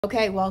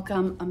Okay,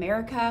 welcome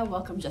America,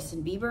 welcome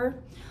Justin Bieber.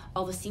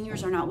 All the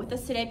seniors are not with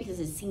us today because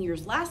it's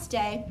seniors' last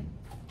day,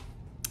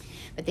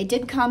 but they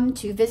did come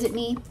to visit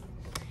me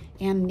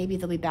and maybe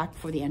they'll be back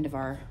before the end of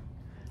our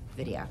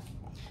video.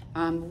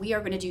 We are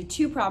going to do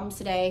two problems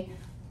today,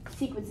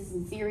 sequences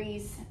and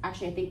series.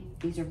 Actually, I think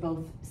these are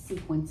both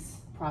sequence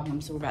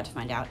problems, so we're about to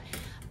find out.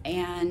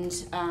 And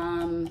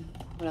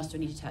what else do I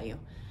need to tell you?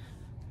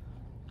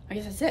 I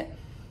guess that's it.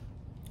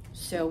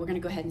 So we're gonna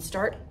go ahead and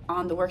start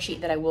on the worksheet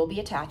that I will be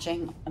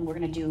attaching, and we're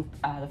gonna do,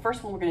 the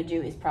first one we're gonna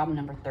do is problem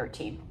number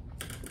 13.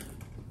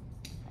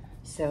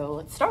 So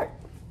let's start.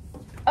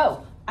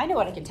 Oh, I know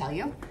what I can tell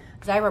you.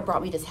 Zyra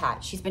brought me this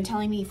hat. She's been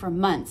telling me for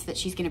months that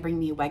she's gonna bring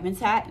me a Wegmans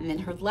hat, and then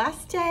her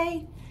last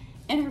day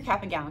in her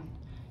cap and gown,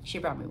 she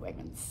brought me a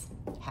Wegmans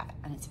hat,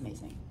 and it's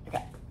amazing.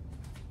 Okay.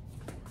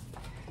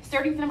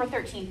 Starting with number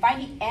 13,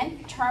 find the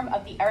nth term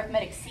of the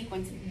arithmetic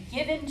sequence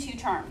given two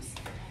terms.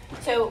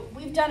 So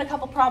we've done a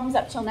couple problems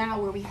up till now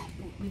where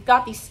we've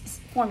got these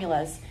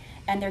formulas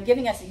and they're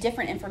giving us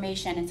different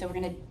information, and so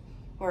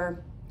we're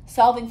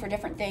solving for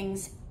different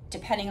things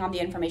depending on the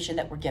information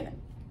that we're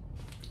given.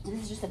 So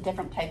this is just a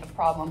different type of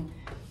problem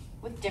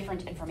with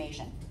different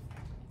information.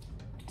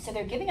 So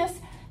they're giving us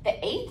the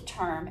 8th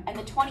term and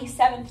the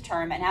 27th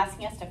term and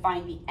asking us to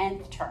find the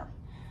nth term.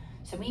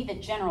 So we need the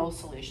general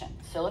solution.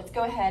 So let's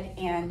go ahead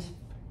and,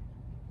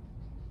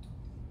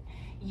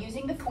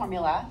 using the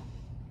formula,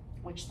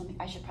 which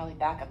I should probably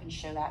back up and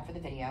show that for the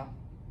video.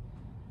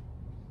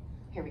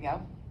 Here we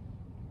go.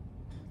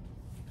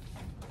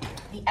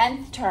 The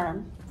nth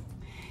term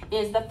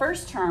is the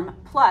first term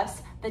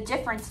plus the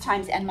difference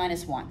times n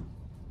minus 1.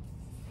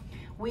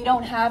 We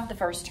don't have the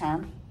first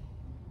term,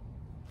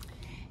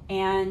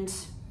 and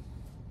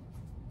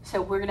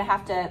so we're gonna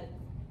have to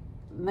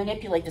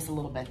manipulate this a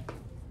little bit.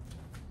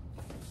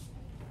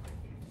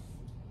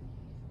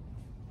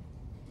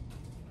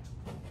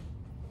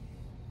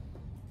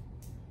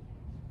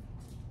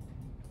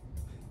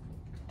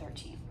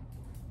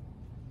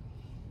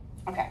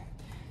 Okay,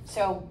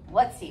 so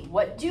let's see,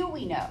 what do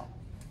we know?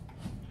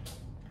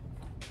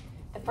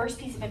 The first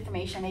piece of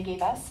information they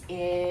gave us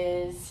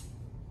is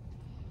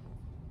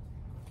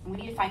we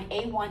need to find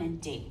A1 and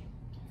D.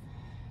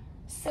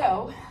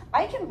 So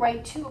I can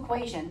write two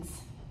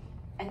equations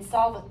and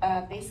solve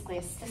basically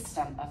a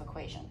system of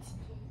equations.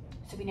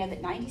 So we know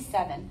that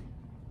 97,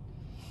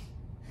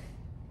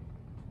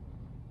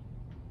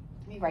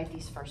 let me write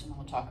these first and then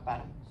we'll talk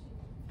about them.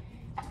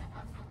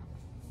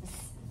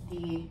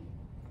 The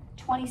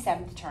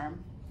 27th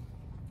term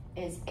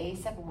is a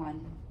sub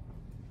 1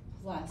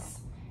 plus,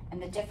 and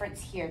the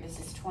difference here, this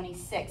is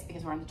 26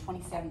 because we're on the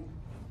 27th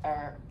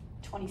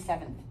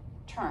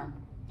term,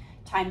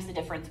 times the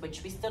difference,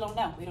 which we still don't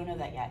know. We don't know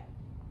that yet.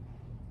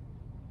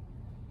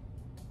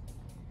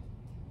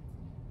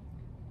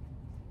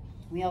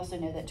 We also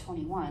know that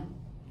 21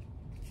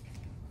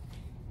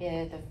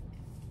 is the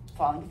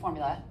following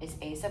formula is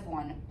a sub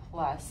 1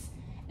 plus,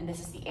 and this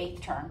is the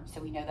 8th term, so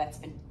we know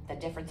the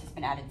difference has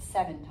been added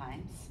 7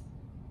 times.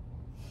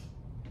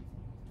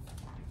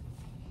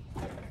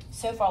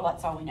 So far,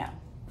 that's all we know.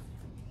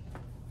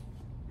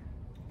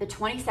 The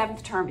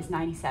 27th term is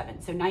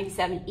 97. So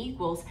 97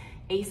 equals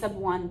a sub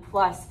 1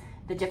 plus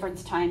the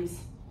difference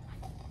times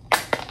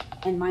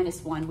n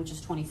minus 1, which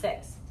is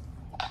 26.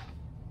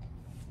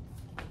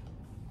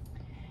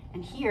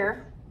 And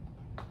here,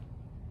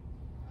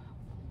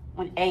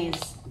 when a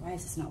is, why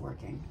is this not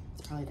working?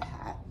 It's probably the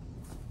hat.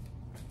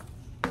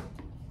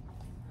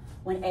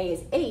 When a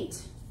is 8,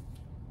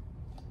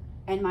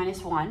 n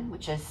minus 1,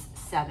 which is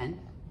 7,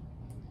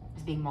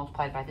 is being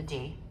multiplied by the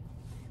d.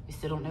 We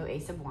still don't know a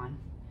sub 1,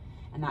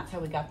 and that's how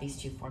we got these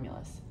two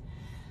formulas.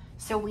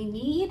 So we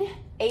need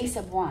a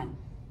sub 1.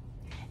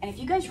 And if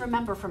you guys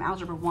remember from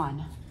Algebra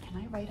 1, can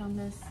I write on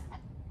this?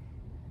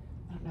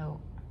 I don't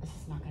know, this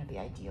is not going to be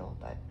ideal,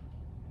 but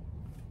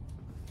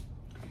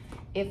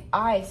if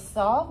I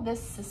solve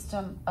this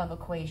system of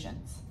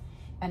equations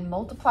and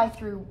multiply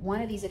through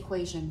one of these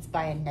equations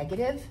by a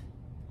negative,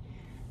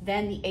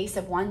 then the a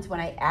sub 1s, when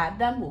I add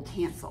them, will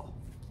cancel.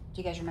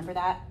 Do you guys remember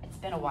that? It's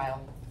been a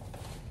while.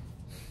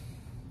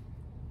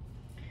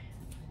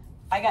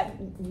 I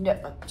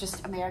got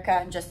just America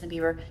and Justin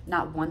Bieber.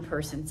 Not one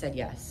person said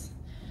yes.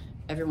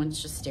 Everyone's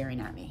just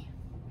staring at me.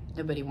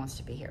 Nobody wants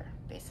to be here,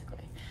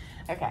 basically.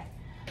 Okay,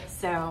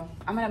 so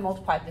I'm going to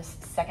multiply this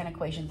second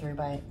equation through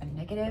by a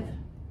negative.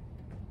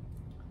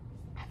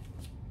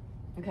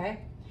 Okay,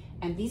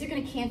 and these are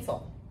going to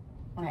cancel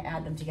when I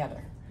add them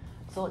together.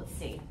 So let's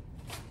see.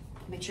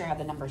 Make sure I have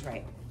the numbers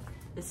right.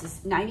 This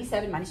is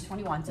 97 minus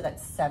 21, so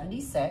that's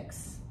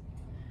 76.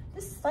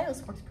 This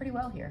stylus works pretty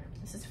well here.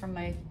 This is from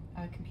my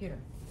computer.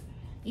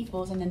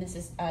 Equals, and then this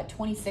is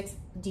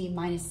 26D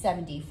minus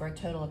 70 for a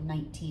total of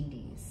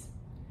 19Ds.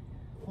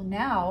 Well,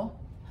 now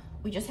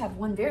we just have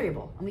one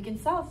variable and we can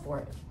solve for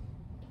it.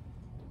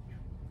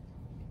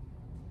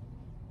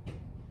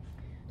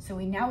 So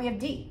now we have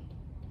D.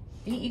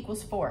 D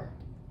equals 4.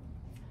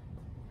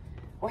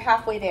 We're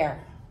halfway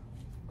there.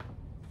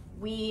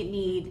 We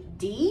need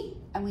D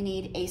and we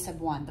need a sub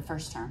 1, the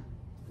first term.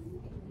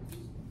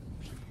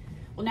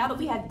 Well, now that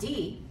we have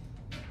D,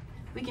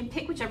 we can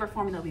pick whichever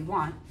formula we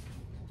want.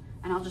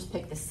 And I'll just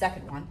pick the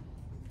second one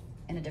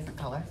in a different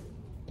color.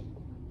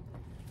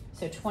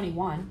 So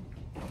 21,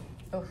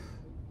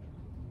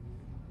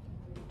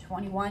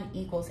 21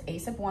 equals a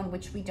sub 1,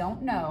 which we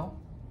don't know,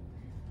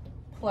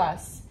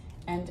 plus,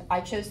 and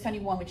I chose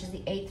 21, which is the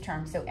 8th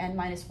term, so n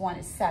minus 1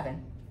 is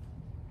 7,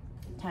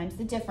 times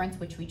the difference,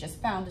 which we just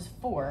found is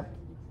 4.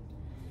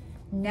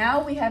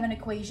 Now we have an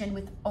equation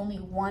with only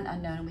one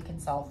unknown and we can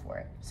solve for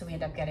it. So we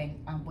end up getting,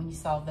 when you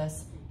solve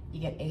this, you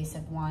get a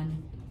sub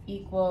 1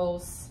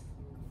 equals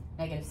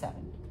 -7.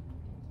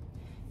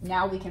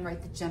 Now we can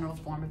write the general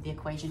form of the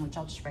equation, which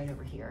I'll just write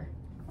over here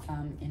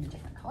in a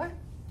different color.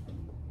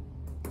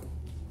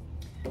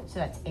 So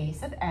that's a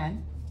sub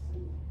n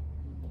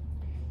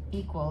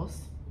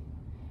equals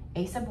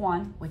a sub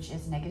 1, which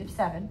is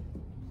 -7,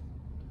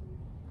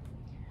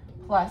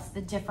 plus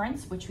the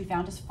difference, which we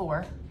found is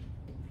 4,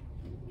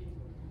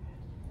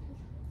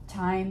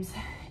 times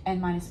n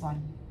minus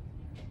 1,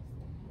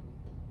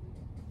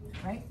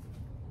 right?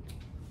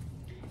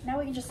 Now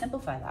we can just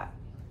simplify that.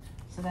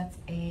 So that's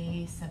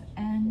a sub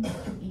n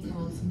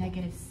equals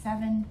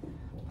 -7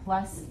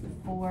 plus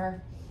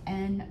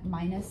 4n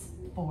minus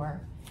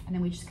 4. And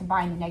then we just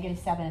combine the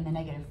 -7 and the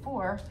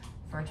 -4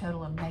 for a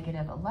total of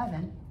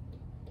 -11.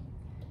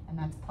 And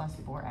that's plus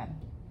 4n.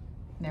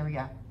 There we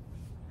go.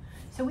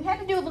 So we had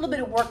to do a little bit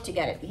of work to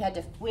get it. We had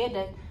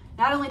to,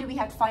 not only did we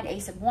have to find a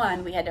sub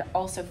 1, we had to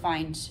also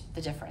find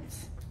the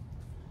difference.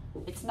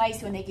 It's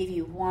nice when they give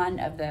you one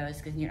of those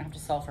because you don't have to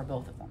solve for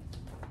both of them.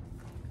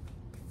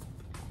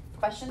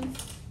 Questions?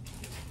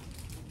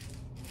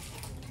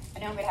 I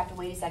know I'm gonna have to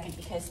wait a second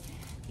because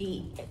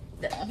the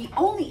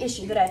only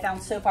issue that I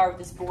found so far with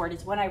this board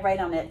is when I write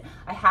on it,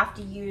 I have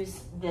to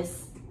use the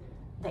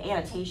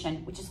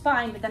annotation, which is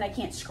fine, but then I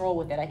can't scroll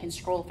with it. I can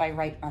scroll if I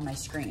write on my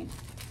screen,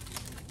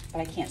 but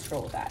I can't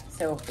scroll with that.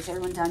 So is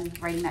everyone done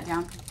writing that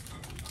down?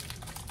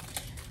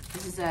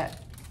 This is a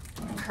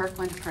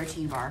Kirkland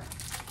protein bar.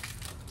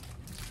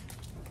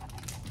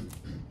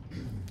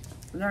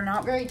 They're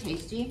not very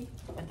tasty,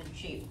 but they're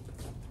cheap.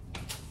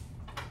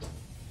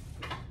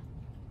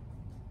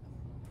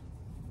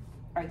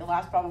 All right, the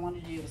last problem I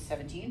wanted to do was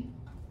 17.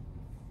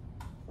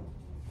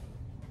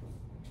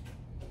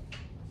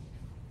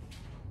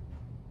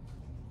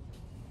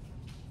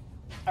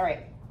 All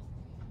right,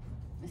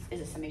 this is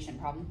a summation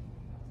problem.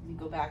 Let me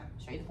go back,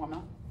 show you the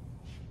formula.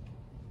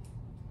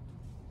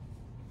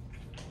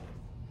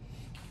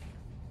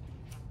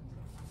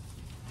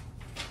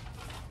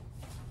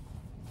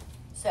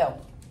 So,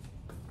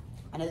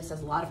 I know this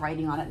has a lot of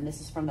writing on it, and this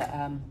is from the,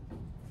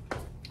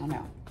 oh no, let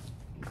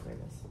me clear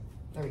this.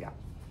 There we go.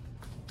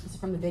 This is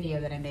from the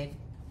video that I made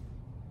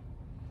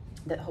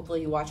that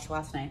hopefully you watched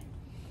last night.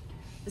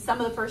 The sum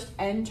of the first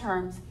n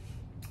terms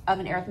of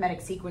an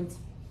arithmetic sequence,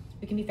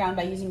 it can be found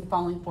by using the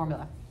following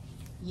formula.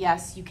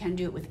 Yes, you can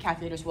do it with the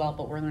calculator as well,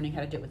 but we're learning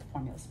how to do it with the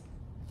formulas.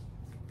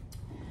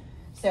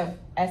 So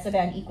S of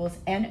n equals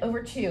n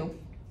over 2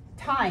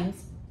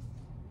 times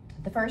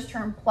the first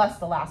term plus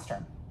the last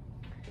term.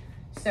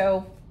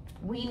 So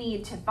we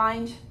need to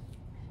find,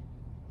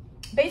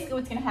 basically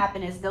what's going to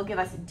happen is they'll give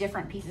us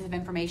different pieces of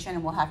information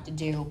and we'll have to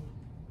do,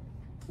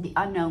 the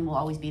unknown will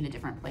always be in a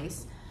different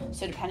place.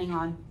 So depending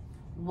on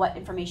what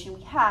information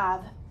we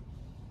have,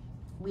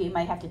 we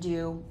might have to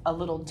do a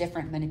little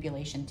different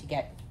manipulation to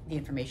get the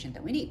information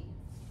that we need.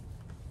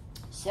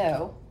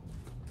 So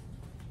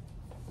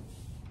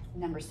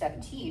number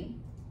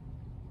 17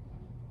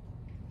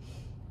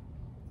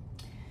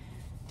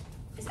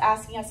 is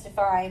asking us to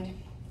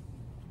find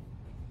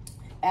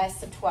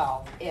S sub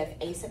 12 if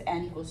a sub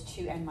n equals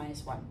 2n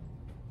minus 1.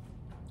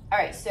 All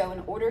right, so in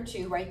order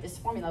to write this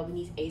formula, we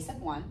need a sub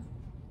 1.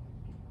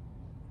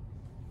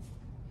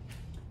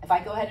 If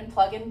I go ahead and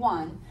plug in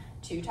 1,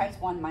 2 times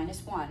 1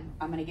 minus 1,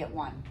 I'm going to get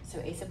 1. So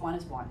a sub 1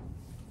 is 1.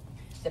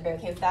 Is everybody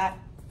okay with that?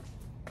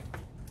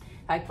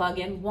 If I plug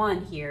in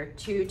 1 here,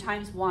 2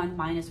 times 1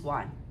 minus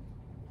 1,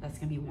 that's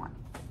going to be 1.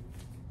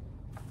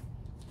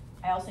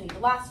 I also need the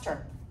last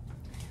term,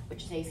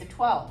 which is a sub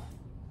 12.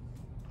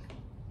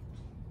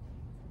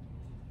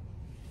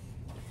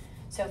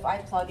 So if I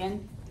plug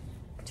in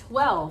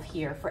 12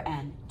 here for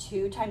n,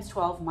 2 times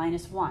 12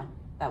 minus 1,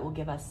 that will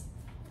give us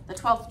the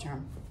 12th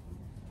term,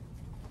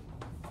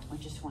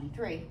 which is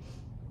 23.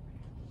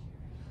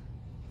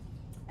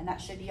 And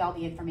that should be all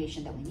the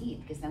information that we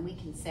need, because then we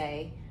can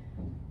say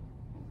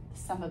the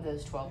sum of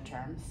those 12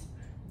 terms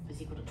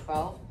is equal to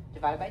 12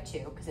 divided by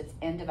 2, because it's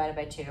n divided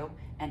by 2,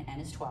 and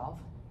n is 12,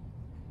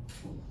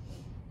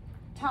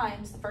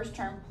 times the first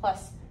term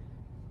plus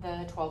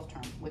the 12th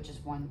term, which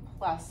is 1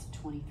 plus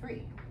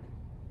 23.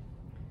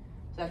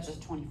 So that's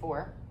just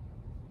 24.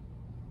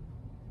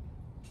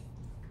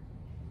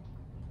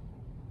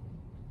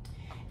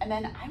 And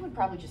then I would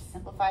probably just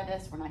simplify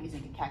this. We're not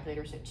using a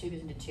calculator, so 2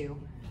 goes into 2.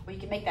 Well, you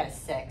can make that a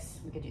 6.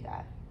 We could do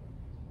that.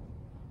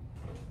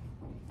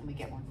 And we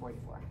get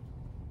 144.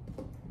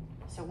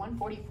 So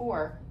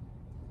 144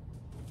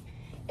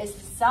 is the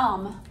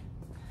sum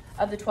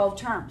of the 12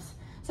 terms.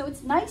 So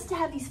it's nice to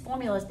have these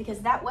formulas because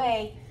that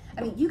way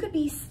I mean, you could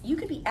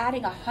be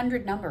adding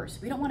 100 numbers.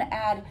 We don't want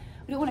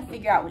to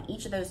figure out what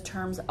each of those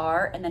terms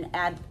are and then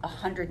add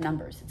 100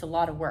 numbers. It's a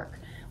lot of work,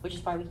 which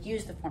is why we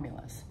use the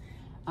formulas.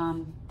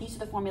 These are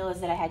the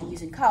formulas that I had to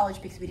use in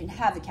college because we didn't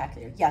have the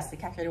calculator. Yes, the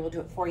calculator will do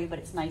it for you, but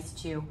it's nice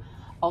to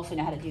also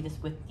know how to do this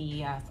with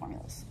the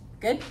formulas.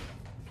 Good?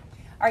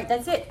 All right,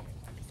 that's it.